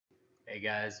Hey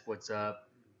guys, what's up?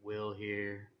 Will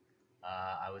here.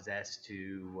 I was asked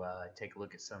to take a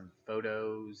look at some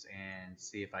photos and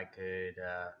see if I could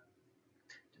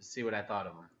just see what I thought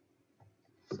of them.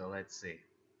 So let's see.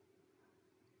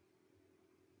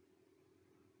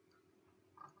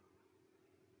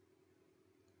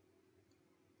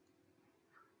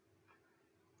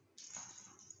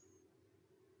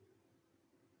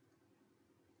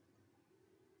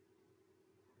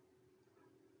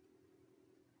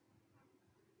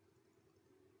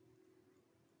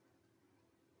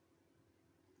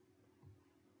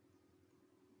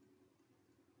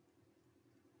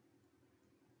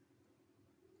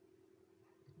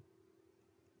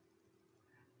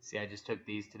 See, I just took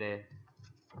these today.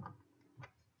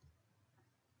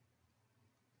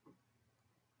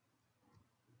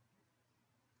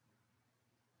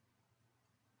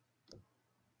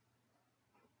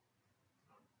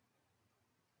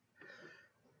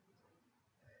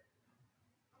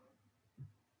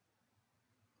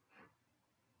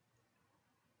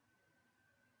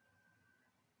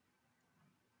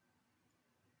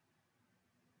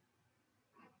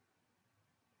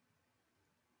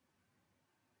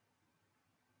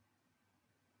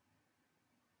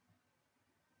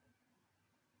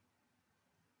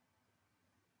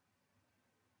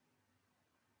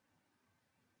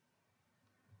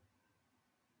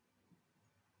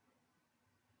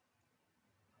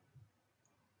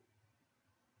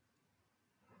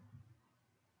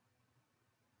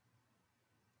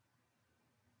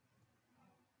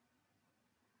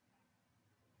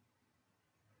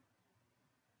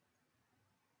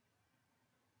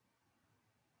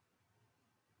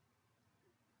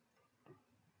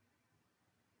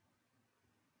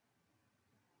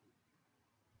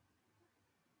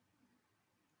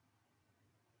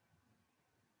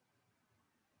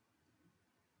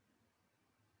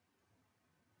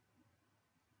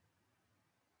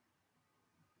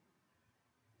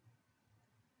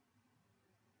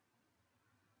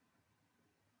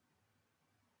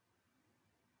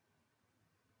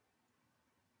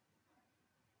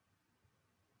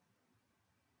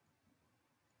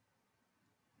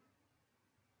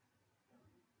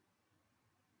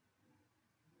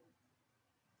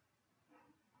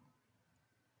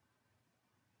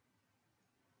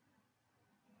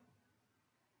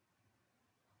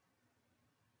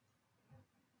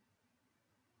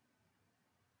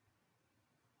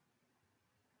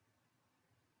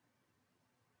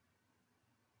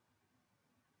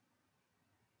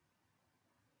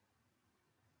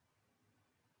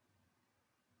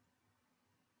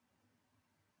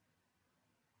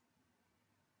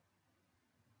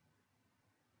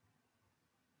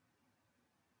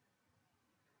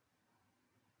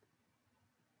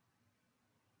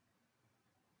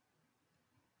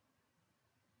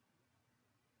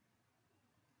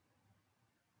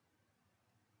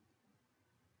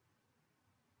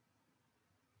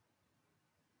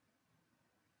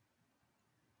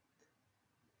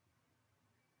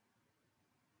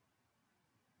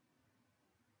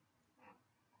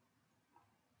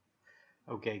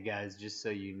 Okay, guys, just so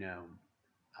you know,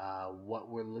 what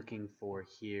we're looking for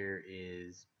here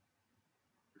is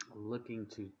looking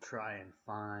to try and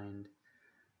find.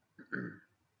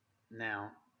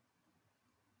 Now,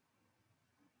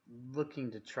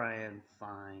 looking to try and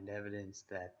find evidence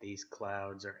that these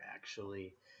clouds are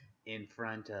actually in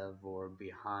front of or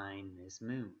behind this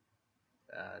moon.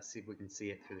 See if we can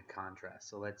see it through the contrast.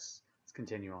 So let's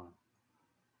continue on.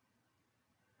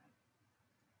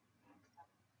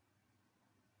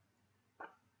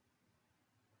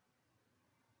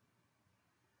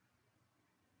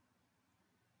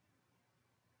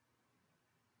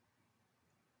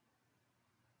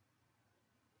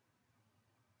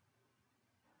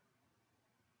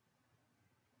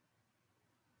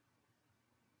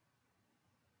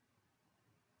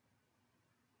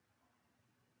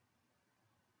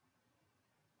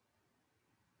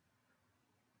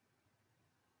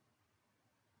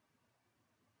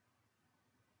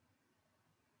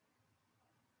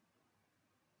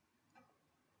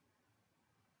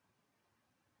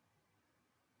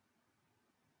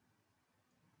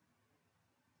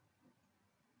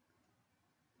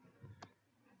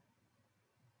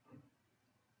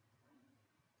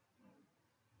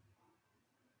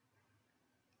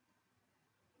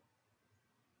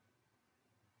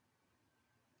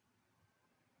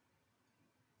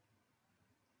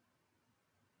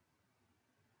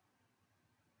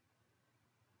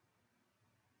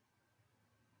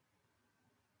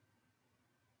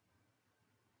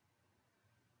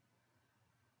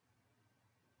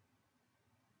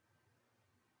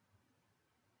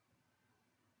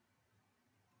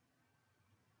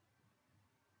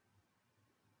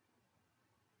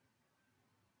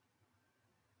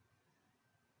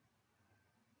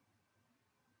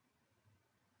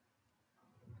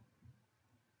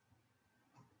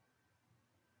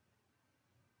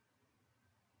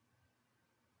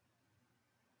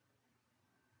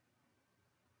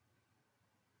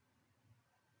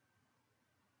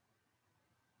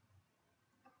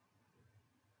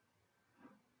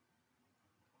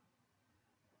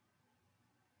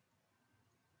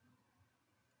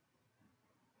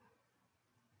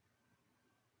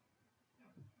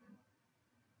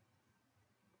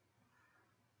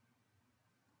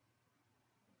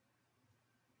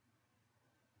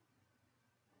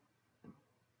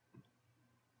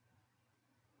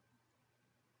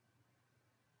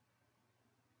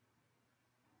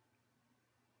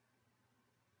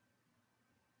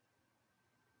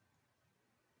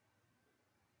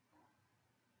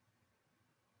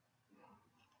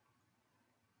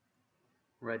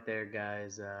 Right there,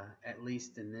 guys. At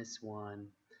least in this one,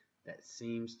 that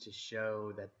seems to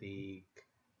show that the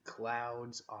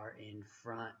clouds are in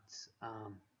front.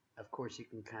 Of course, you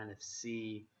can kind of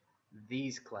see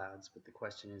these clouds, but the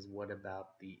question is, what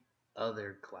about the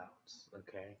other clouds?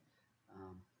 Okay.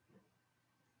 Um,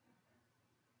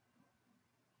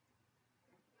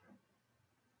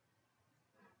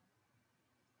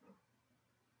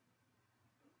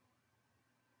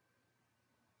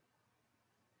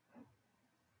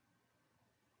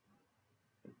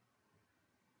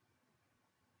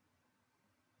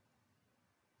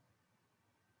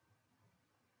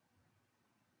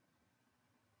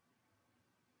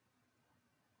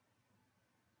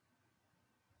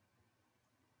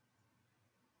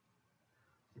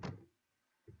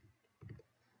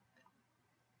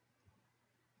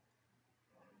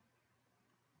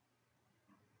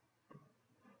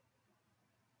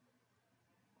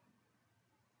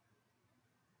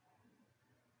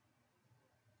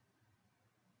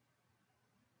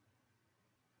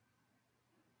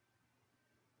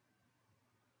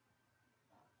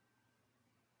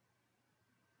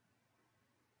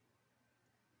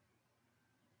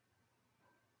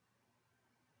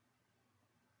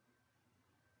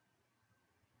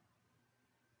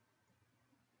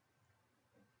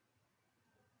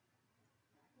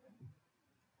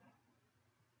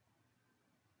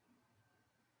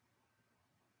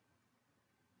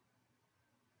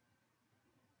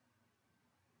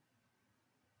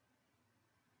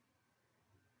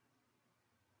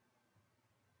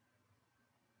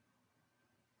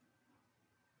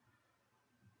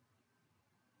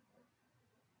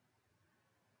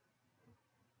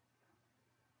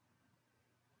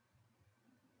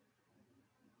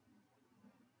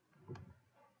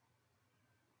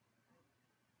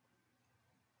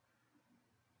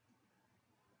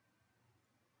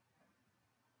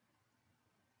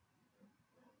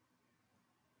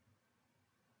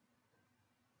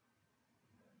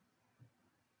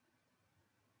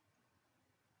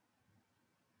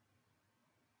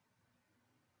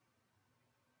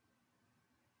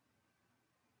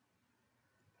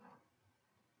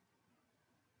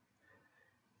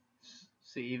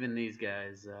 See, even these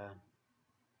guys,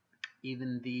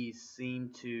 even these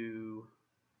seem to,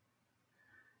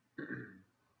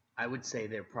 I would say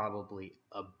they're probably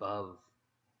above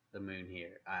the moon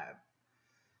here.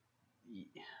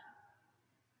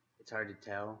 It's hard to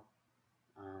tell.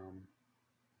 Um,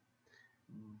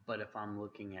 but if I'm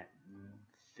looking at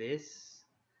this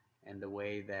and the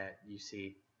way that you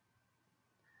see,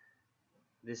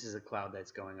 this is a cloud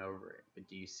that's going over it, but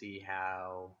do you see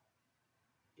how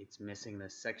it's missing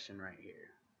this section right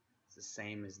here? It's the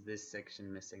same as this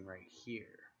section missing right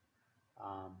here.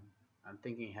 Um, I'm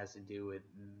thinking it has to do with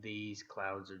these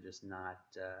clouds are just not,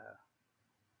 the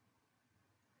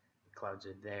clouds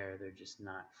are there, they're just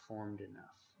not formed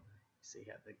enough. See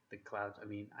how the clouds, I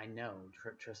mean, I know,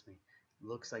 trust me,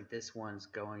 looks like this one's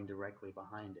going directly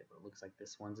behind it, but it looks like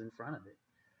this one's in front of it.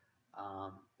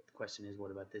 But the question is,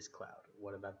 what about this cloud?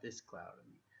 What about this cloud? I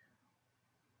mean,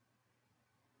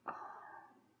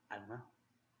 I don't know.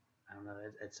 I don't know.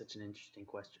 That's such an interesting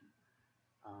question.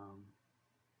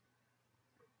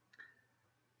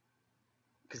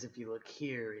 Because if you look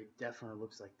here, it definitely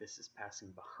looks like this is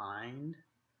passing behind.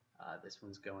 This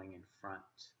one's going in front.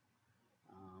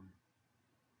 Um,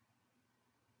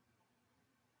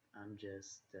 I'm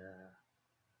just,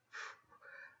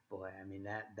 boy, I mean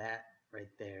that right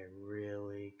there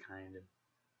really kind of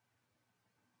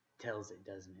tells it,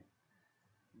 doesn't it?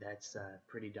 That's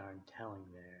pretty darn telling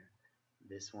there.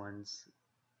 This one's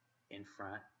in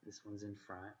front. This one's in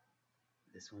front.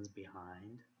 This one's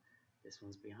behind. This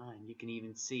one's behind. You can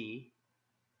even see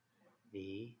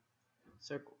the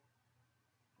circle.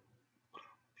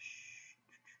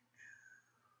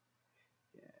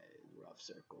 Yeah, rough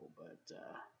circle, but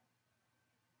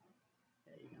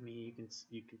yeah, I mean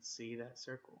you can see that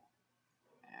circle.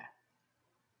 Ah,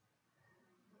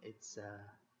 it's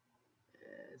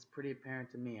it's pretty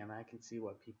apparent to me. I mean, I can see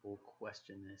why people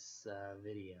question this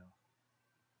video.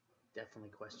 Definitely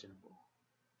questionable.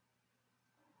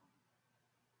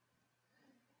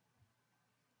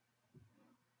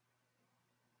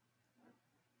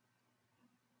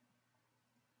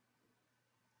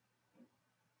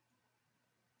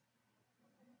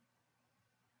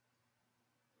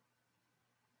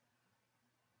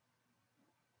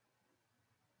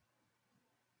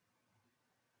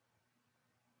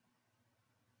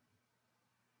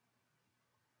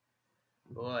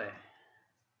 Boy,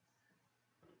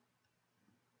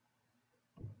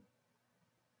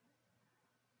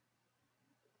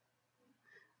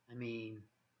 I mean,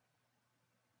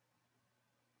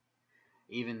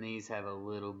 Even these have a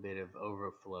little bit of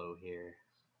overflow here.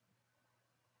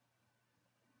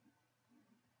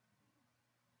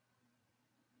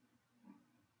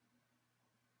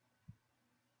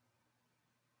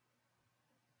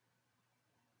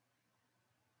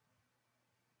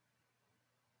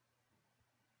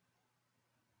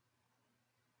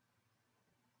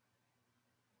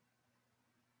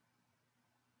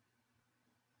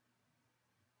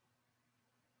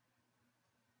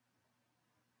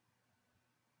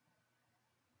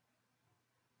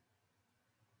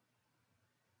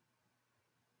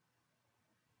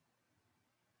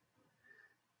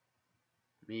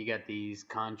 You got these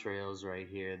contrails right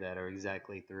here that are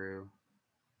exactly through.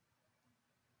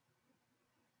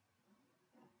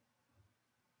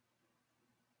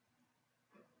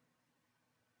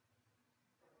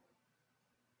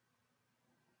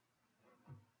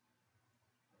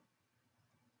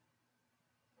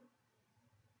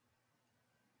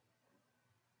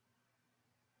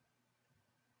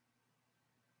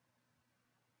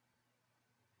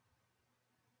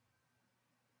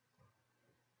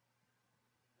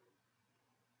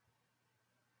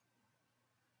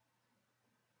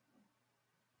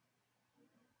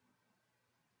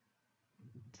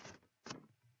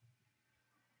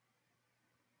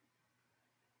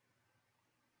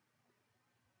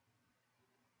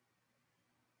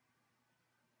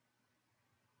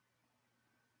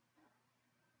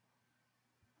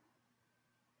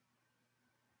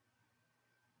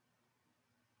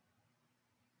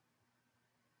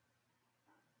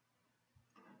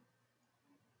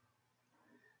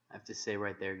 I have to say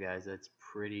right there, guys, that's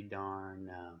pretty darn,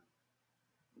 I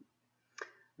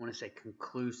want to say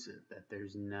conclusive that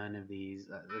there's none of these.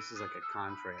 This is like a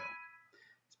contrail.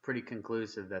 It's pretty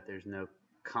conclusive that there's no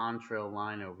contrail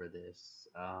line over this.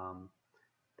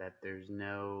 That there's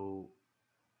no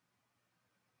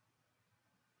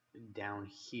down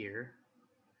here.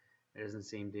 There doesn't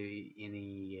seem to be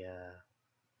any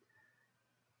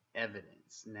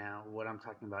evidence. Now, what I'm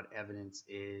talking about evidence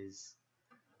is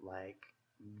like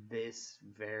this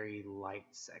very light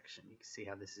section. You can see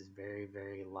how this is very,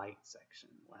 very light section.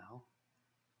 Well,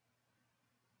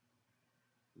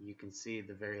 you can see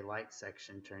the very light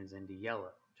section turns into yellow,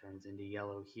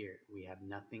 here. We have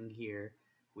nothing here.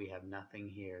 We have nothing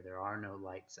here. There are no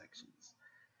light sections.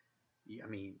 I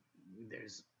mean,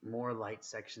 there's more light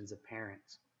sections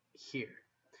apparent here.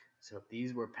 So if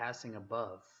these were passing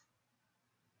above,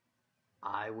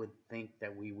 I would think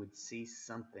that we would see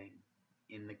something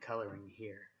in the coloring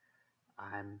here.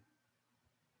 I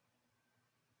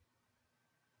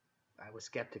was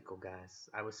skeptical, guys.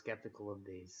 I was skeptical of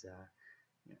these.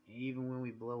 Even when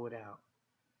we blow it out,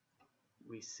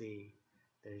 we see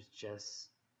there's just,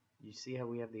 you see how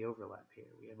we have the overlap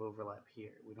here. We have overlap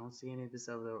here. We don't see any of this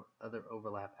other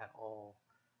overlap at all.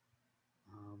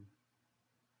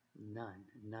 None.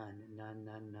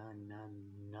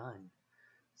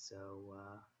 So,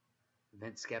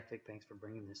 Vince Skeptic, thanks for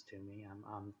bringing this to me.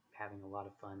 I'm having a lot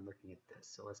of fun looking at this.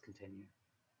 So let's continue.